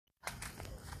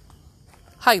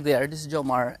Hi there, this is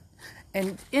Jomar.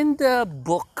 And in the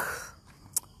book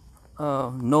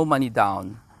No Money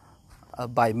Down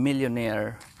by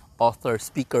millionaire, author,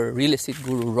 speaker, real estate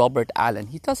guru Robert Allen,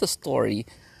 he tells a story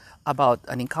about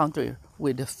an encounter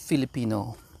with a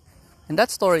Filipino. In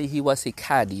that story, he was a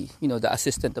caddy, the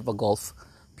assistant of a golf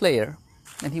player,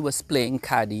 and he was playing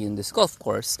caddy in this golf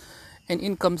course. And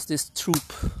in comes this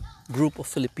group of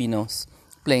Filipinos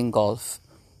playing golf.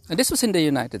 And this was in the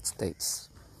United States.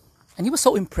 And he was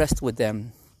so impressed with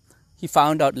them. He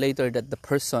found out later that the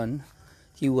person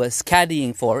he was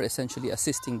caddying for, essentially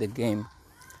assisting the game,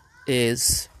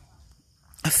 is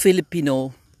a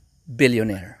Filipino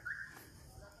billionaire.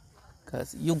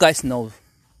 Because you guys know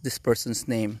this person's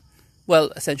name.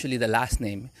 Well, essentially the last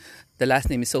name. The last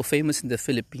name is so famous in the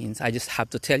Philippines, I just have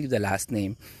to tell you the last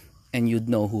name and you'd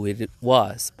know who it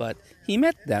was. But he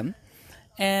met them.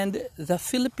 And the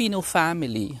Filipino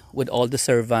family, with all the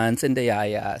servants and the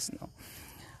yayas,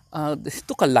 they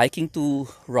took a liking to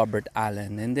Robert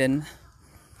Allen and then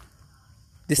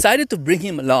decided to bring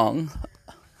him along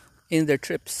in their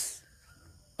trips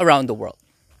around the world.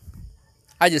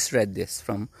 I just read this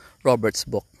from Robert's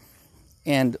book.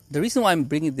 And the reason why I'm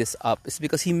bringing this up is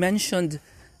because he mentioned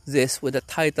this with the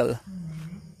title,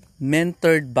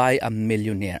 Mentored by a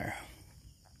Millionaire.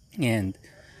 And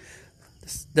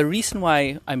the reason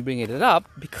why I'm bringing it up,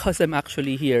 because I'm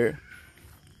actually here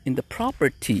in the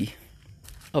property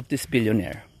of this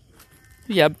billionaire.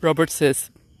 Yeah, Robert says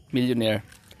millionaire,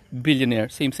 billionaire,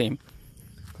 same.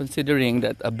 Considering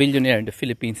that a billionaire in the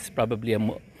Philippines is probably a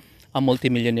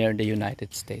multimillionaire in the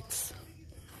United States.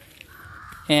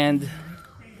 And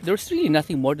there's really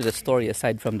nothing more to the story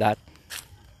aside from that.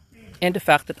 And the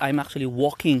fact that I'm actually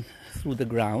walking through the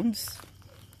grounds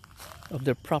of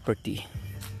their property.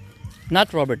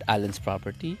 Not Robert Allen's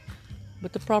property,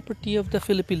 but the property of the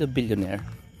Filipino billionaire.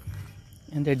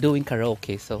 And they're doing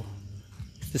karaoke, so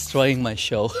it's destroying my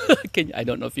show. I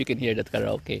don't know if you can hear that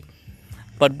karaoke.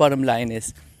 But bottom line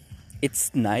is,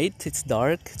 it's night, it's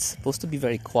dark, it's supposed to be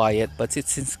very quiet, but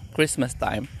since Christmas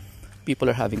time, people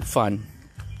are having fun.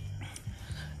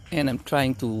 And I'm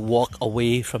trying to walk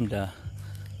away from the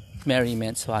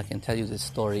merriment so I can tell you this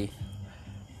story.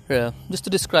 Just to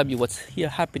describe you what's here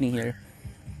happening here.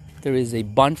 There is a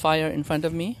bonfire in front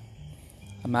of me,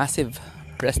 a massive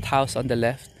rest house on the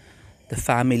left, the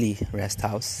family rest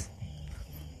house.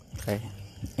 Okay,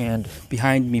 and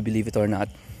behind me, believe it or not,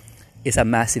 is a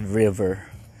massive river.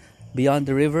 Beyond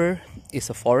the river is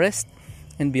a forest,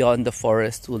 and beyond the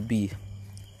forest will be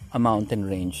a mountain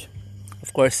range.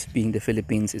 Of course, being the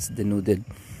Philippines, it's denuded,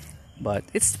 but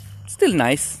it's still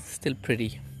nice, still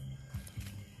pretty.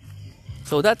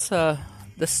 So that's the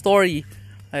story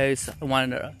I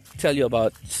wanted to tell you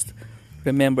about. Just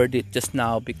remembered it just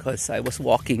now because I was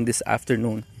walking this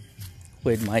afternoon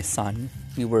with my son.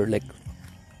 I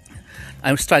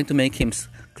was trying to make him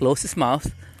close his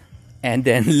mouth and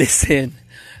then listen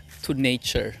to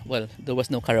nature. Well, there was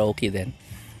no karaoke then.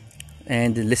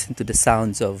 And listen to the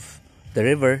sounds of the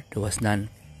river. There was none.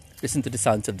 Listen to the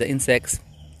sounds of the insects.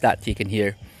 That you can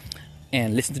hear.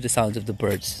 And listen to the sounds of the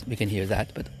birds. We can hear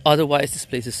that. But otherwise, this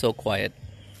place is so quiet.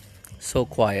 So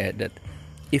quiet that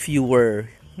if you wanted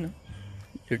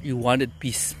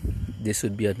peace, this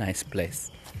would be a nice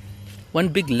place. One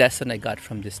big lesson I got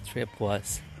from this trip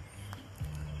was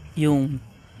I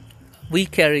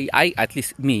carry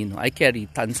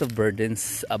tons of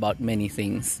burdens about many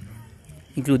things,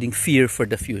 including fear for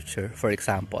the future, for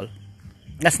example.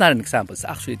 That's not an example, it's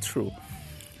actually true.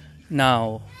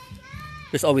 Now,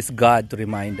 there's always God to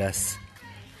remind us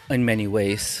in many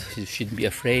ways. You shouldn't be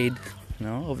afraid,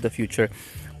 of the future.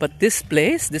 But this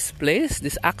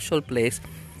actual place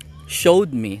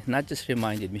showed me, not just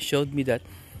reminded me, showed me that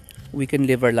we can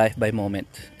live our life by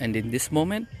moment. And in this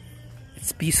moment,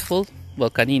 it's peaceful. Well,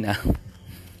 kanina.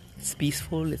 It's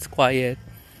peaceful, it's quiet.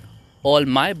 All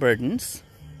my burdens,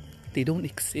 they don't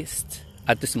exist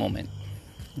at this moment.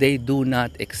 They do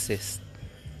not exist.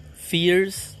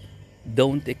 Fears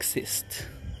don't exist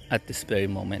at this very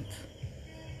moment.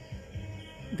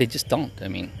 They just don't.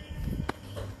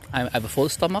 I have a full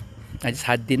stomach. I just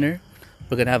had dinner.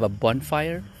 We're gonna have a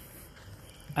bonfire.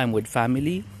 I'm with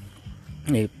family.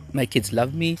 My kids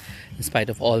love me in spite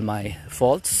of all my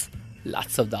faults.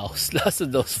 Lots of those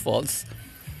faults.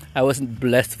 I wasn't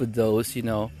blessed with those,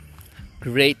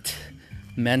 great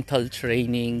mental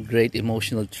training, great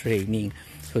emotional training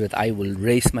so that I will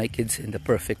raise my kids in the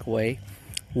perfect way.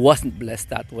 Wasn't blessed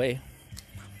that way.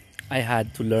 I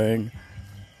had to learn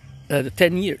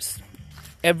 10 years.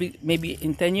 Maybe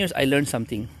in 10 years I learned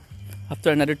something. After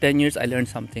another 10 years I learned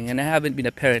something. And I haven't been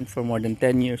a parent for more than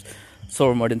 10 years.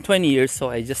 So more than 20 years.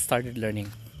 So I just started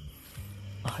learning.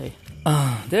 Okay.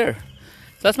 There.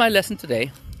 So that's my lesson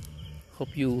today.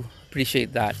 Hope you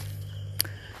appreciate that.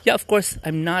 Yeah, of course,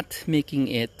 I'm not making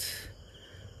it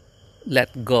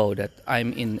let go that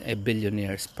I'm in a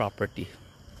billionaire's property.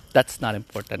 That's not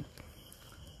important.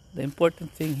 The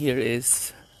important thing here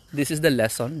is this is the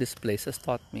lesson this place has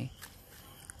taught me.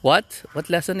 What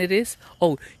lesson it is?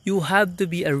 Oh, you have to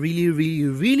be a really, really,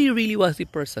 really, really wealthy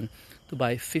person to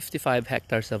buy 55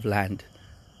 hectares of land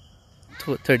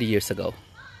 30 years ago.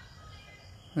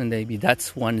 And maybe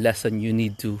that's one lesson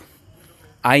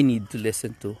I need to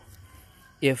listen to.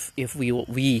 If we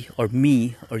or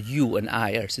me or you and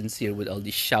I are sincere with all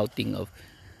this shouting of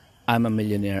I'm a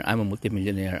millionaire, I'm a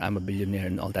multimillionaire, I'm a billionaire,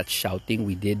 and all that shouting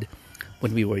we did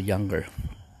when we were younger.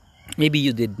 Maybe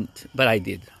you didn't, but I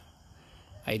did.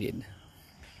 I did.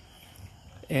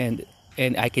 And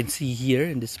I can see here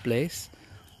in this place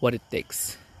what it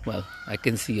takes. Well, I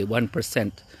can see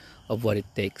 1% of what it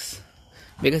takes.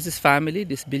 Because this family,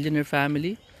 this billionaire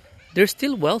family, they're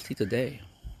still wealthy today.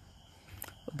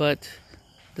 But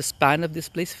the span of this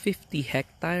place, 50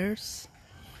 hectares,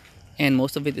 and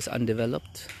most of it is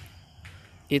undeveloped.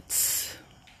 It's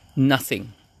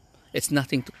nothing. It's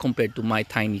nothing compared to my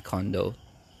tiny condo.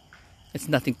 It's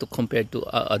nothing to compare to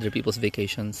other people's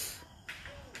vacations.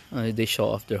 They show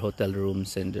off their hotel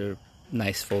rooms and their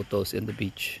nice photos in the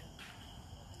beach.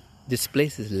 This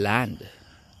place is land.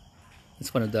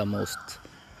 It's one of the most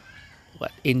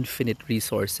infinite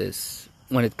resources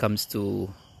when it comes to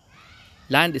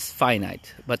land is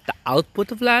finite, but the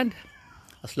output of land,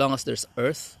 as long as there's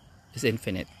earth, is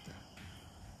infinite.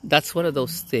 That's one of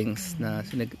those things na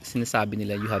sinasabi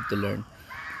nila you have to learn.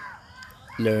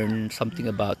 Learn something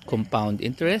about compound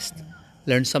interest,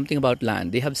 learn something about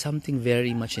land. They have something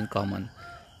very much in common.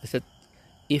 Is that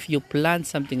if you plant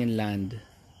something in land,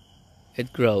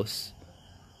 it grows,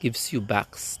 gives you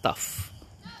back stuff,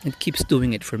 and keeps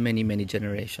doing it for many, many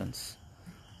generations.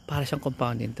 Para siyang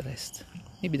compound interest.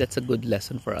 Maybe that's a good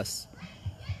lesson for us.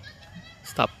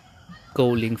 Stop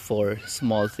goaling for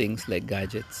small things like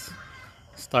gadgets.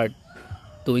 Start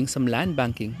doing some land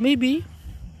banking. Maybe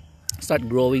start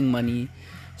growing money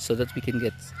so that we can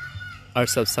get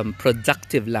ourselves some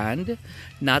productive land,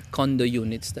 not condo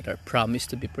units that are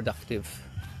promised to be productive.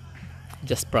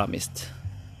 Just promised,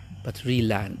 but real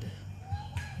land.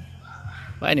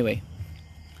 But anyway,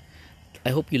 I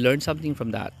hope you learned something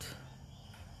from that.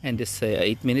 And this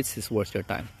 8 minutes is worth your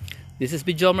time. This is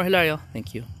Bijomar Hilario.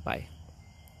 Thank you. Bye.